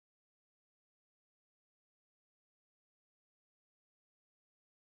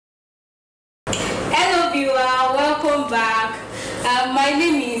My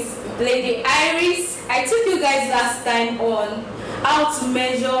name is Lady Iris. I took you guys last time on how to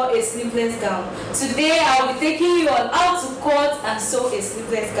measure a sleeveless gown. Today I'll be taking you on how to cut and sew a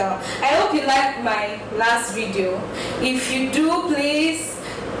sleeveless gown. I hope you liked my last video. If you do, please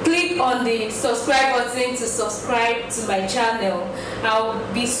click on the subscribe button to subscribe to my channel. I'll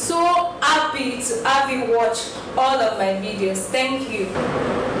be so happy to have you watch all of my videos. Thank you.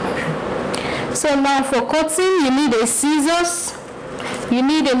 So now for cutting, you need a scissors, you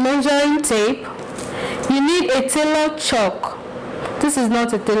need a measuring tape, you need a tailor chalk. This is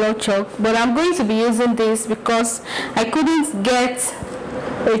not a tailor chalk, but I'm going to be using this because I couldn't get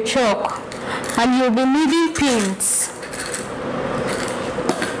a chalk, and you'll be needing pins.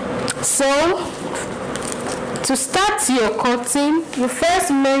 So to start your cutting, you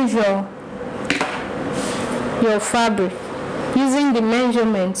first measure your fabric using the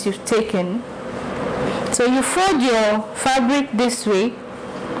measurements you've taken. So you fold your fabric this way.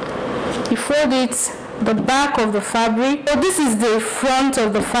 You fold it the back of the fabric. So this is the front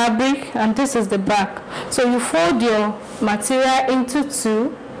of the fabric and this is the back. So you fold your material into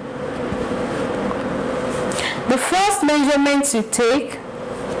two. The first measurement you take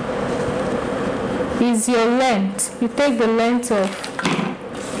is your length. You take the length of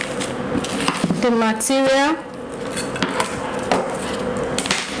the material.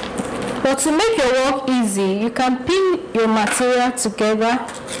 But to make your work easy, you can pin your material together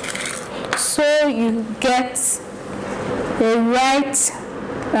so you get a right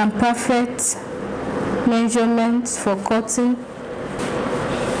and perfect measurement for cutting.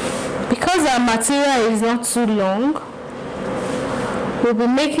 Because our material is not too long, we'll be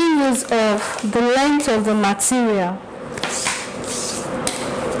making use of the length of the material.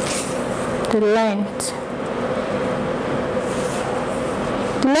 The length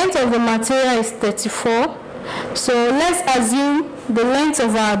of the material is 34. So let's assume the length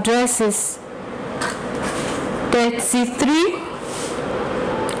of our dress is 33.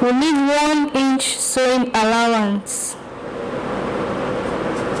 We need 1 inch sewing allowance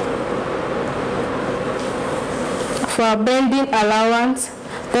for our bending allowance.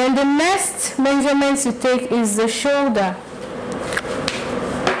 Then the next measurement you take is the shoulder.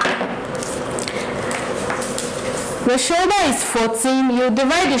 The shoulder is 14. You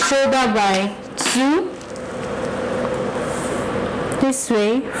divide the shoulder by 2 this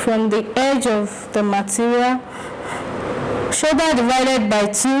way from the edge of the material. Shoulder divided by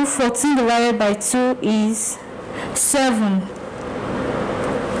 2, 14 divided by 2 is 7.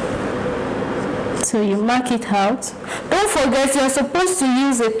 So you mark it out. Don't forget, you're supposed to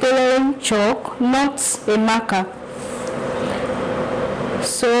use a tailoring chalk, not a marker.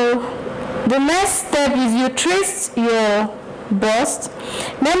 So the next step is you trace your bust.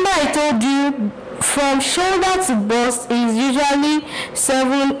 Remember I told you from shoulder to bust is usually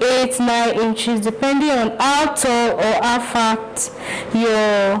 7, 8, 9 inches depending on how tall or how fat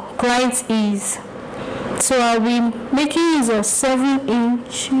your client is. So I'll be making use of 7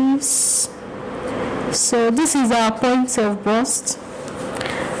 inches. So this is our point of bust.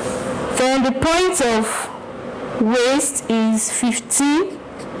 Then the point of waist is 15.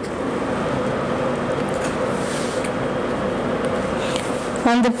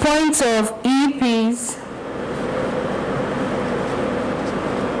 And the point of hip is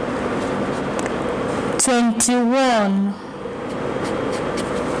 21.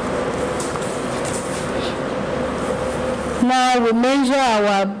 Now we measure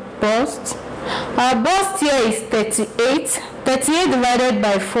our bust. Our bust here is 38. 38 divided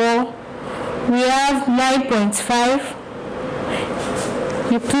by 4, we have 9.5.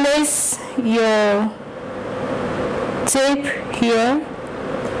 You place your tape here.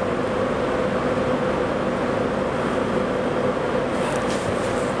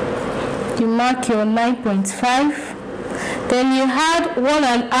 You mark your 9.5. Then you add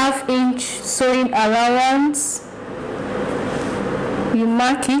 1.5 inch sewing allowance. You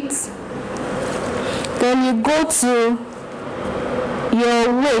mark it. Then you go to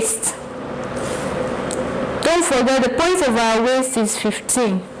your waist. Don't forget the point of our waist is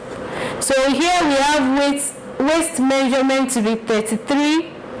 15. So here we have waist measurement to be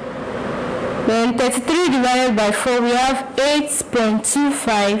 33. Then 33 divided by 4, we have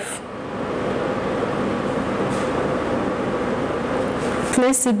 8.25.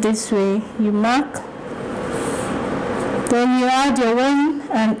 Place it this way, you mark. Then you add your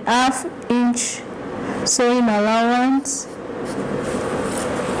 1.5 inch sewing allowance.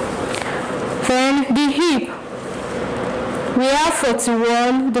 Then the hip, we have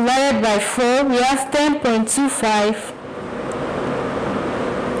 41 divided by 4, we have 10.25.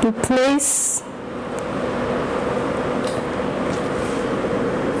 You place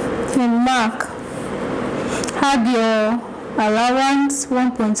and mark. Add your allowance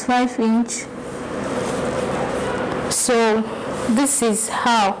 1.5 inch. So this is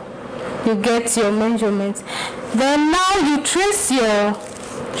how you get your measurement. Then now you trace your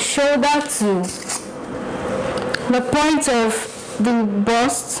shoulder to the point of the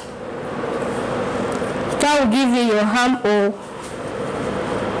bust. That will give you your armhole.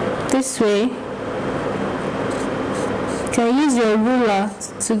 This way, you can use your ruler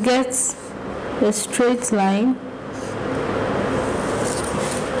to get a straight line.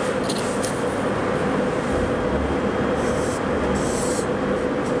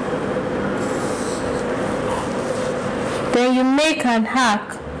 Then you make an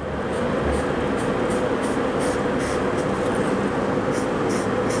arc.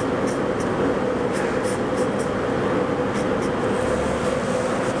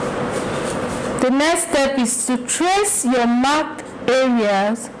 The next step is to trace your marked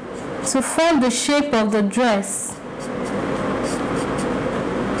areas to form the shape of the dress.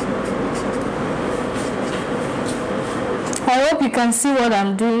 I hope you can see what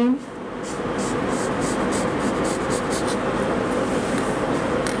I'm doing.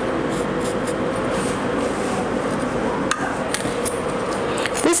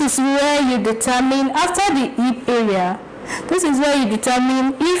 This is where you determine, after the hip area, this is where you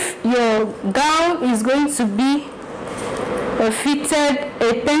determine if your gown is going to be a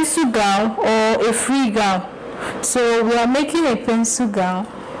pencil gown or a free gown. So we are making a pencil gown.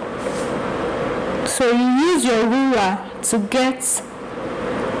 So you use your ruler to get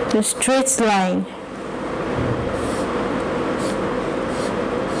the straight line.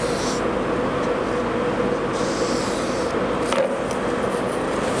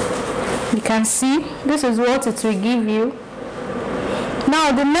 You can see this is what it will give you.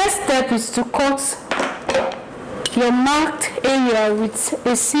 Now the next step is to cut your marked area with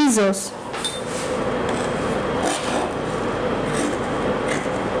a scissors.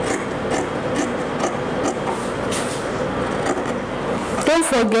 Don't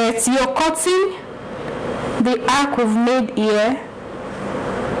forget, you're cutting the arc we've made here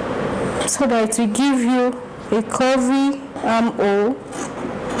so that it will give you a curvy armhole.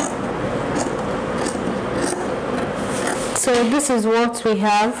 So this is what we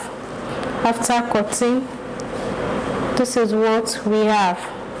have after cutting. This is what we have.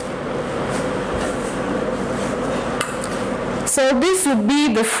 So this would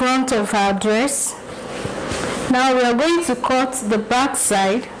be the front of our dress. Now we are going to cut the back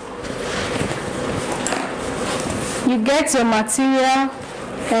side. You get your material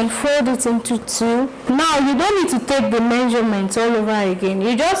and fold it into two. Now you don't need to take the measurements all over again.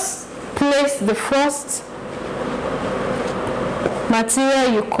 You just place the first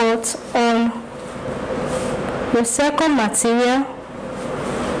material you cut on the second material.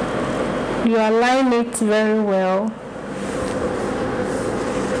 You align it very well.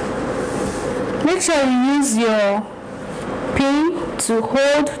 Make sure you use your pin to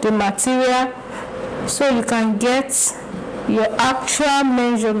hold the material so you can get your actual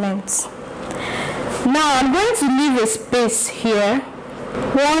measurements. Now I'm going to leave a space here,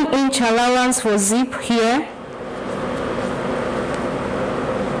 1 inch allowance for zip here.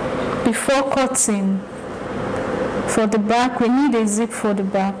 Before cutting for the back, we need a zip for the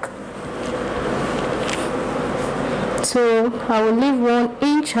back. So I will leave 1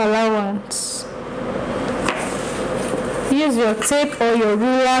 inch allowance. Use your tape or your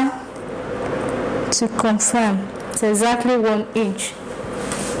ruler to confirm it's exactly 1 inch.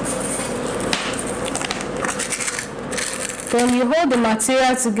 Then you hold the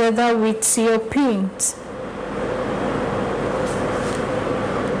material together with your pins.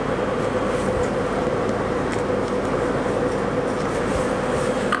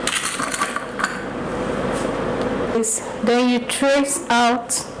 Then you trace out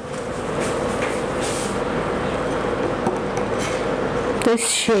this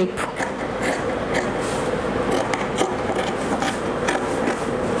shape.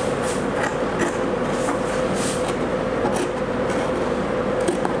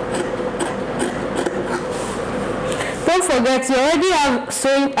 Don't forget, you already have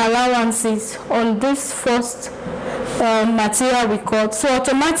sewing allowances on this first material we cut, so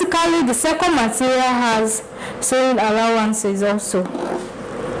automatically the second material has sewing allowances also.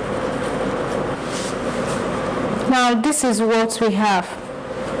 Now this is what we have.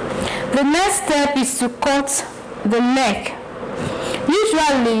 The next step is to cut the neck.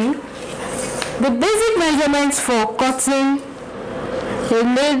 Usually the basic measurements for cutting a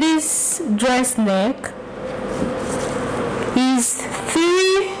lady's dress neck is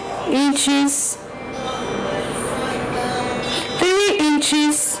 3 inches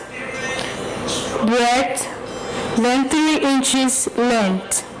then 3 inches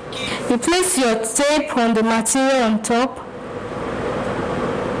length. You place your tape on the material on top.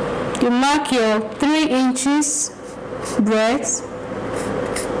 You mark your 3 inches breadth,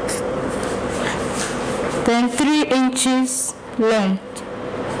 then 3 inches length.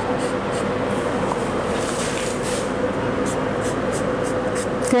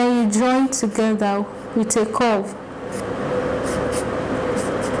 Then you join together with a curve.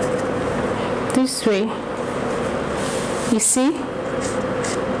 This way. You see?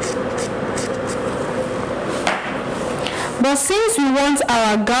 But since we want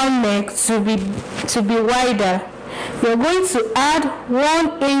our gown neck to be wider, we are going to add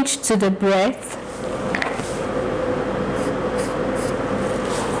 1 inch to the breadth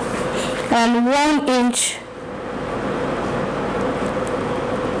and 1 inch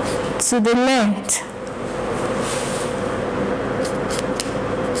to the length.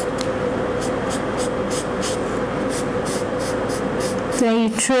 Then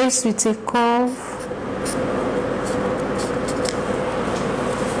you trace with a curve.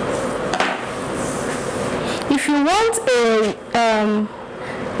 If you want a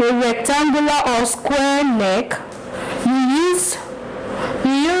rectangular or square neck, you use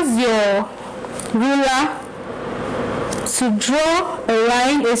your ruler to draw a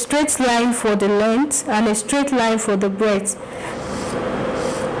line, a straight line for the length and a straight line for the breadth.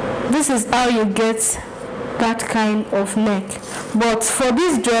 This is how you get that kind of neck. But for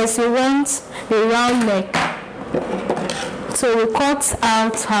this dress, we want a round neck. So we cut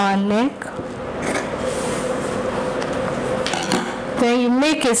out our neck. Then you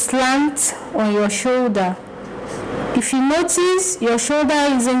make a slant on your shoulder. If you notice your shoulder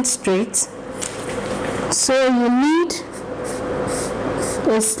isn't straight, so you need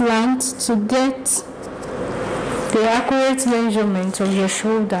a slant to get the accurate measurement of your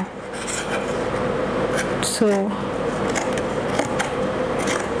shoulder. So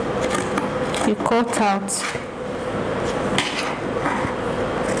you cut out.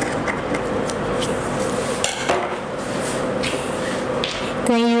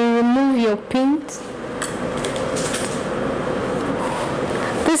 Then you remove your pin.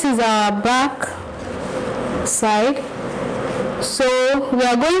 This is our back side. So we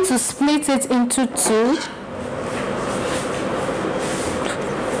are going to split it into 2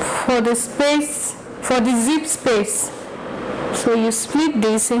 for the space, for the zip space. So you split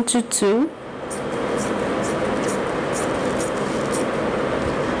this into 2.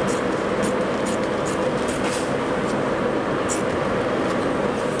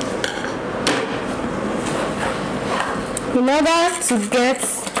 In order to get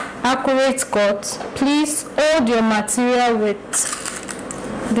accurate cut, please hold your material with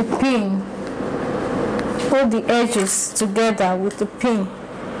the pin. Hold the edges together with the pin.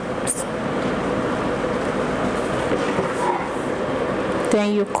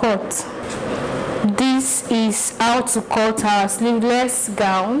 Then you cut. This is how to cut our sleeveless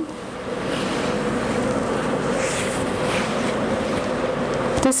gown.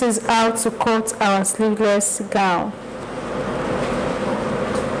 This is how to cut our sleeveless gown.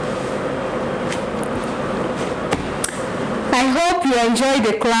 I hope you enjoyed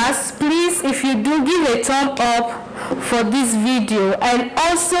the class. Please, if you do, give a thumb up for this video, and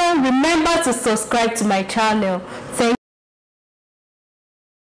also remember to subscribe to my channel. Thank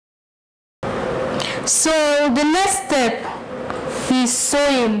you. So the next step is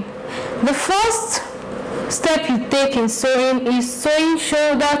sewing. The first step you take in sewing is sewing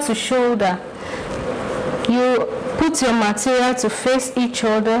shoulder to shoulder. You put your material to face each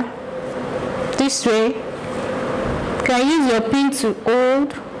other this way. You can use your pin to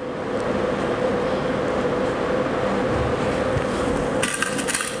hold.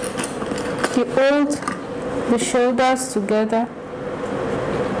 You hold the shoulders together,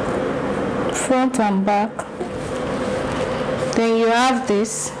 front and back. Then you have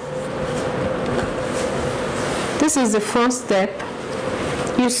this. This is the first step.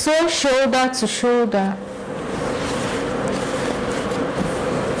 You sew shoulder to shoulder.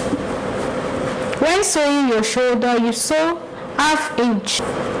 When sewing your shoulder, you sew half inch,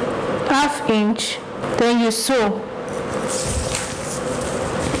 then you sew.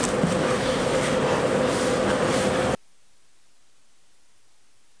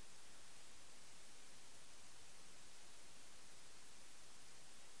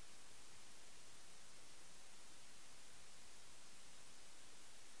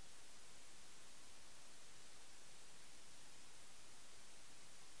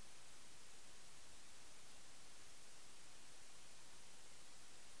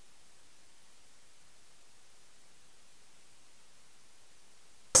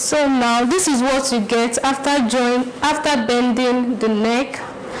 So now this is what you get after bending the neck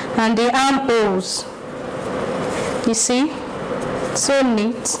and the armholes. You see, so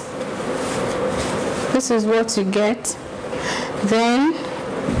neat. This is what you get. Then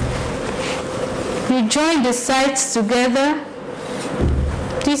you join the sides together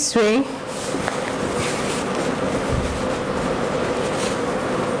this way.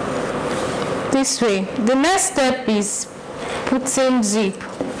 This way. The next step is putting zip.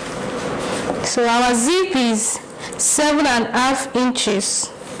 So our zip is 7.5 inches.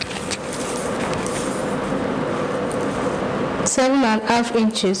 7.5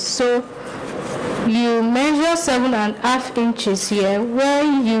 inches. So you measure 7.5 inches here where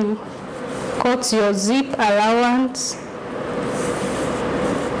you cut your zip allowance.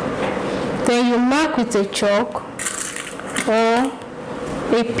 Then you mark with a chalk or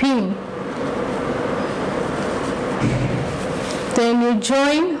a pin. Then you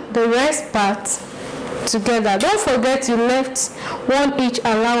join the rest part together. Don't forget you left 1 inch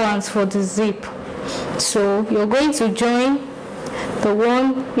allowance for the zip. So you're going to join the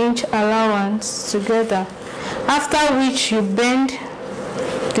 1 inch allowance together, after which you bend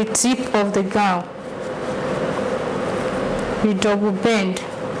the tip of the gown. You double bend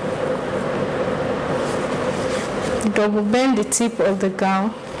the tip of the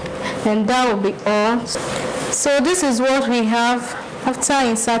gown, and that will be all. So this is what we have after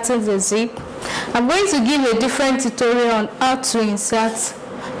inserting the zip. I'm going to give a different tutorial on how to insert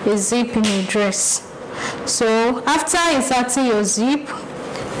a zip in a dress. So after inserting your zip,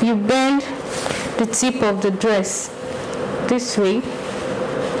 you bend the tip of the dress this way.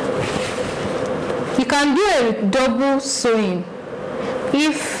 You can do a double sewing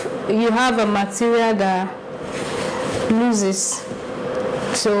if you have a material that loses.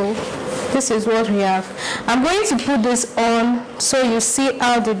 So this is what we have. I'm going to put this on so you see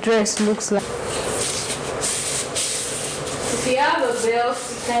how the dress looks like. If you have a belt,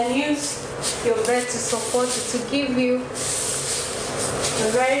 you can use your belt to support it, to give you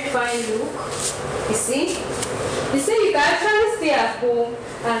a very fine look. You see? You see, you can actually stay at home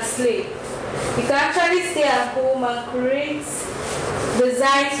and slay. You can actually stay at home and create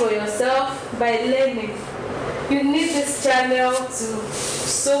designs for yourself by learning. You need this channel to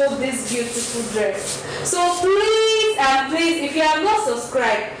sew this beautiful dress. So please and please, if you have not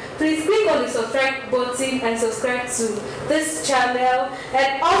subscribed, please click on the subscribe button and subscribe to this channel,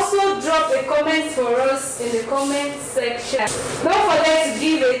 and also drop a comment for us in the comment section. Don't forget to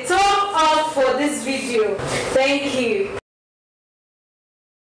give a thumb up for this video. Thank you.